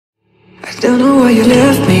Don't know why you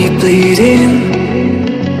left me bleeding,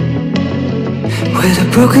 with a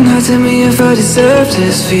broken heart. Tell me if I deserve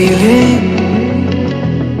this feeling.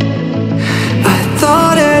 I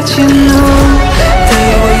thought that you know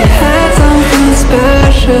that we had something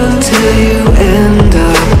special, till you end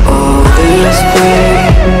up all this way.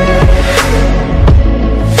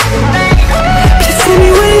 Please tell me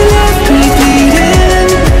why you left me bleeding,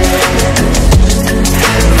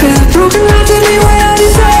 with a broken heart. Tell me why I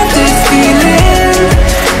deserve this feeling.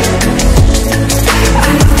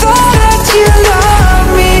 I thought that you loved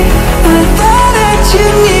me, I thought that you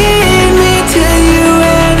need me, till you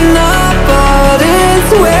end up all this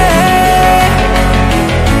way.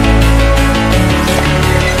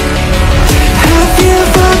 Have you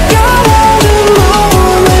forgot all the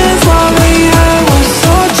moments while we had was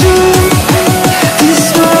so true? This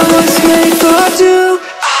world was made for two.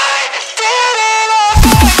 I did it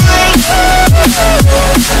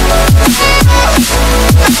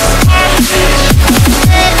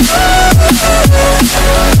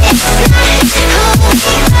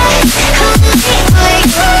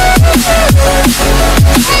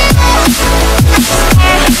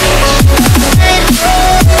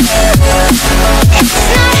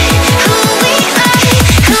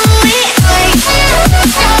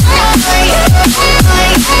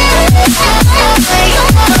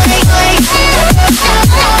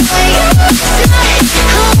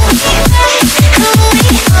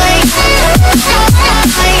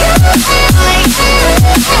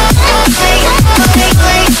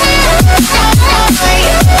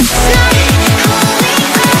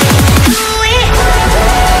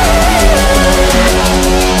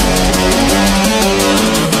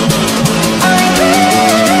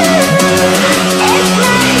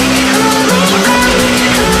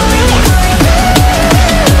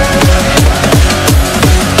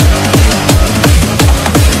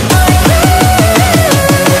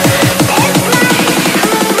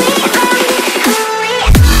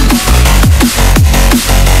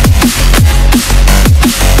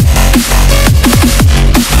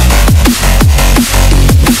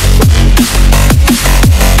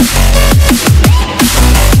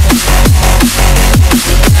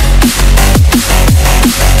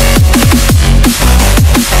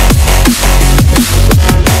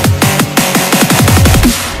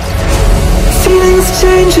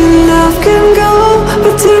change and love can go,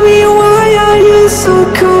 but tell me why are you so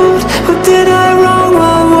cold? What did I wrong?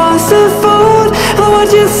 What was the fault? Or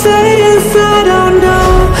what you say is I don't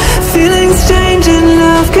know. Feelings change and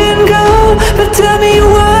love can go, but tell me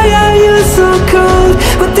why are you so cold?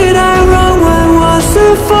 What did I wrong? What was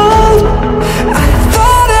the fault? I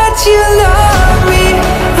thought that you loved me,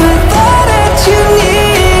 I thought that you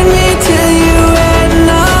need me, till you end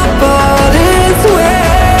up all this way.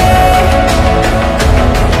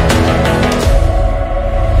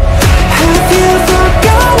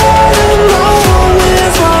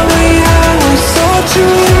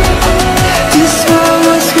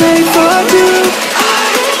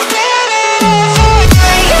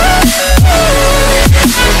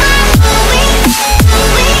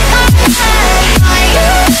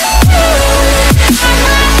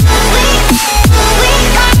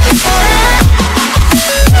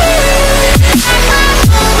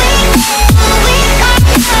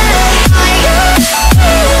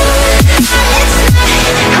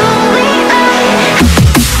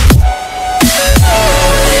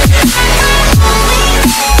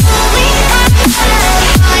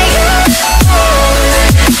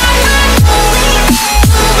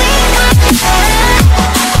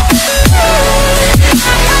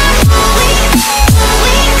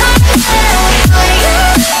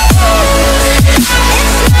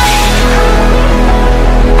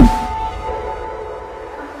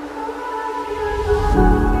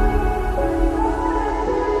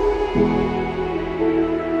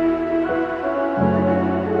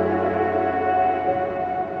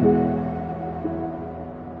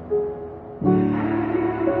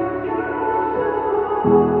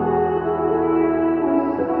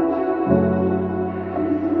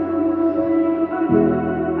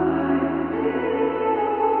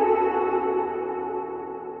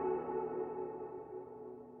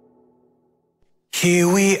 Here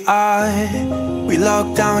we are, we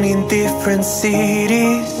locked down in different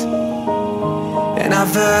cities, and our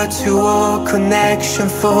virtual connection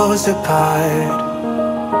falls apart.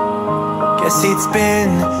 Guess it's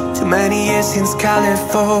been too many years since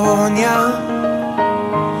California.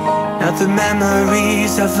 Now the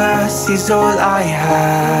memories of us is all I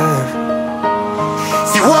have.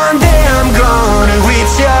 See, one day I'm gonna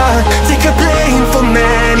reach ya, take a plane for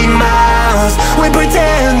many miles. We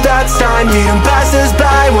pretend that time didn't pass us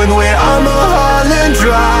by when we're almost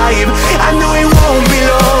drive. I know it won't be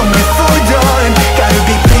long before dawn. Gotta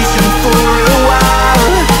be patient for a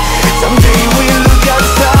while. Someday we'll look at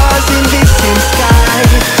stars in this same sky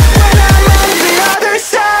when I'm on the other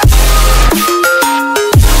side.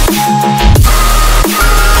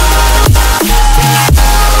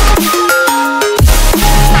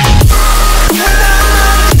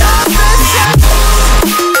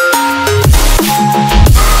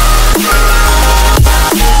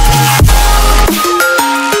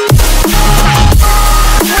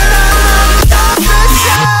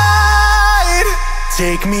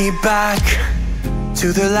 Take me back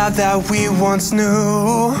to the life that we once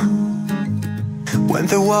knew, when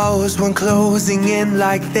the walls weren't closing in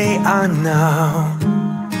like they are now.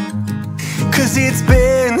 Cause it's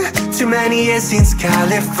been too many years since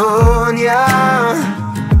California.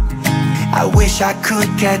 I wish I could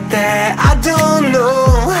get there, I don't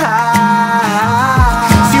know how.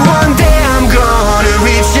 See, one day I'm gonna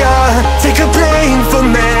reach ya, take a plane for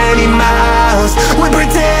many miles. We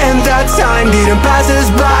pretend that time didn't pass us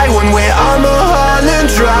by when we're on Mulholland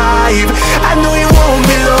Drive. I know it won't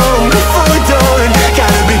be long before dawn.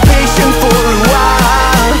 Gotta be patient for a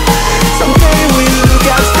while. Someday we'll look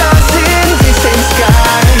at stars in the same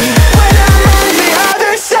sky when I'm on the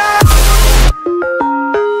other side.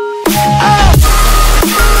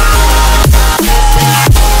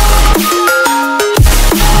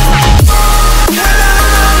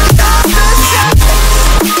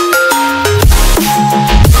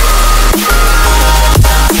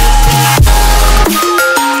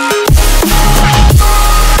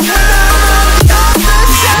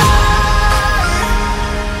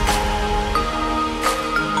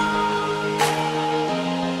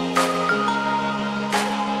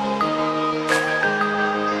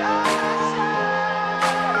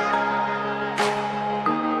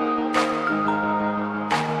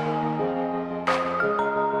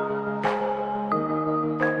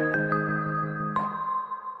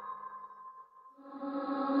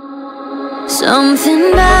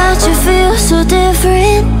 Something about you feels so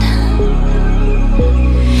different.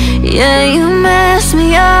 Yeah, you mess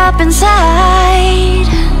me up inside.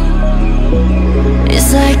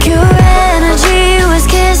 It's like your energy was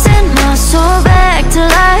kissing my soul back to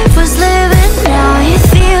life, was living. Now it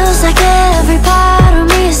feels like every part of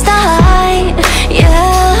me is dying.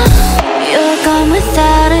 Yeah, you're gone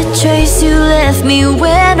without a trace. You left me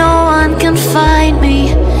where no one can find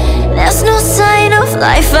me. There's no sign of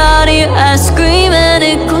life out here. I scream and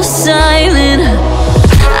it goes silent.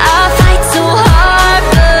 I fight so hard,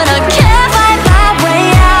 but I can't find my way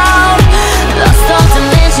out. Lost all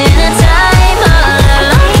dimension and time. All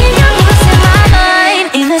alone, you're losing my mind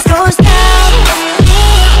in this ghost town.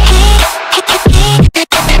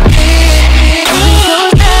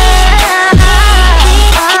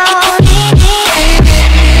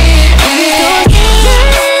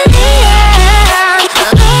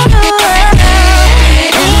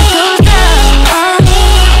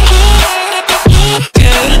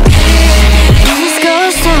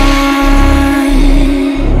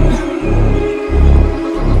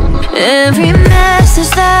 Every message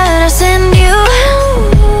that I send you,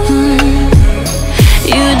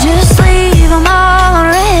 you just leave them all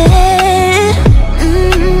unread.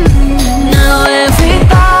 Now every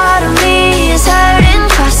part of me is hurting,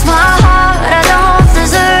 cross my heart, I don't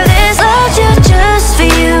deserve this. Loved you just for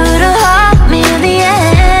you to haunt me in the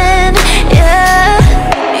end. Yeah,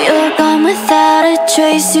 you're gone without a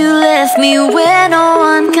trace. You left me where no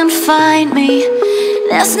one can find me.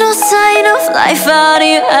 There's no sign of life out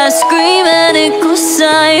here. I scream and it goes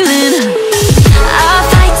silent. I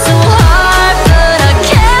fight so hard, but I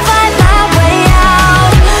can't find my way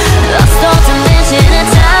out. Lost all dimension and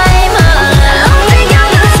time. I don't think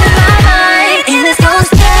I'm losing my mind in this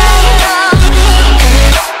ghost town.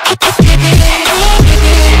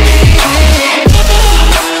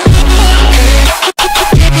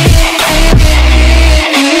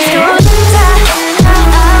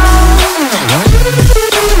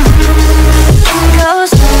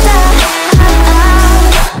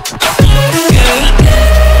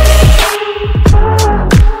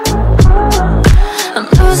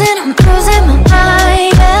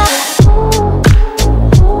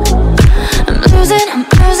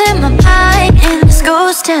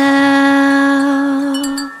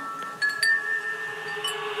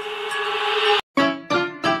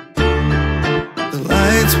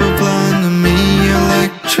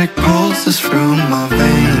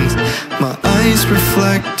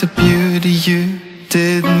 reflect the beauty you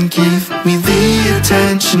didn't give me the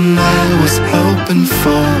attention I was hoping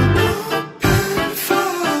for.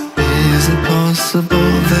 Is it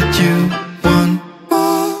possible that you want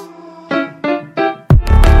more?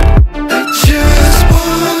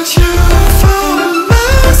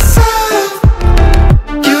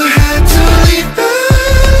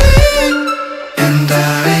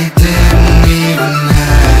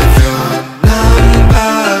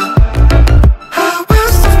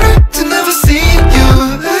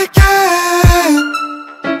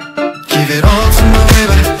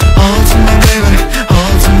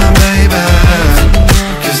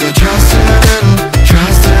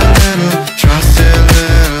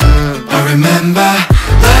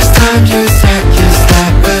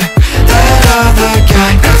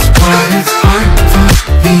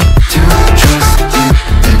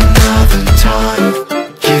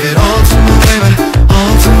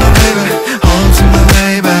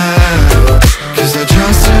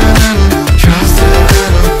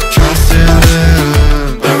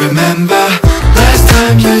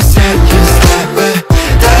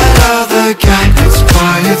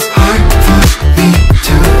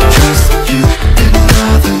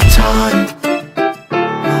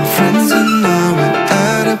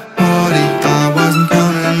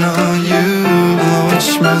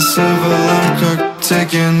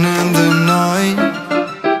 end of night.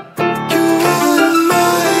 You were in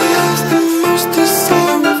my eyes, the most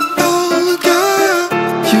desirable girl.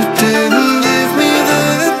 You didn't give me the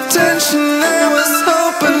attention I was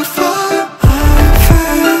hoping for. I've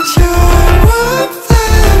heard your warmth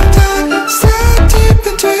and I stared deep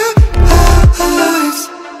into your eyes.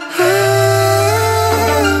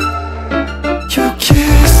 You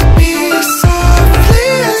kissed me softly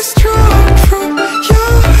as strong from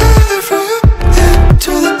your hair, from your head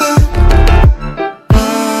to the back.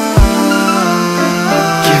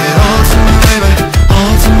 Give it all to my baby,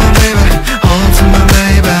 all to my baby, all to my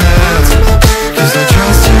baby. 'Cause I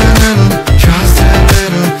trust you a little, trust you a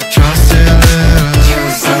little, trust you a little.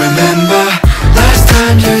 I remember last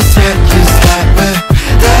time you said you slept with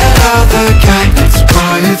that other guy.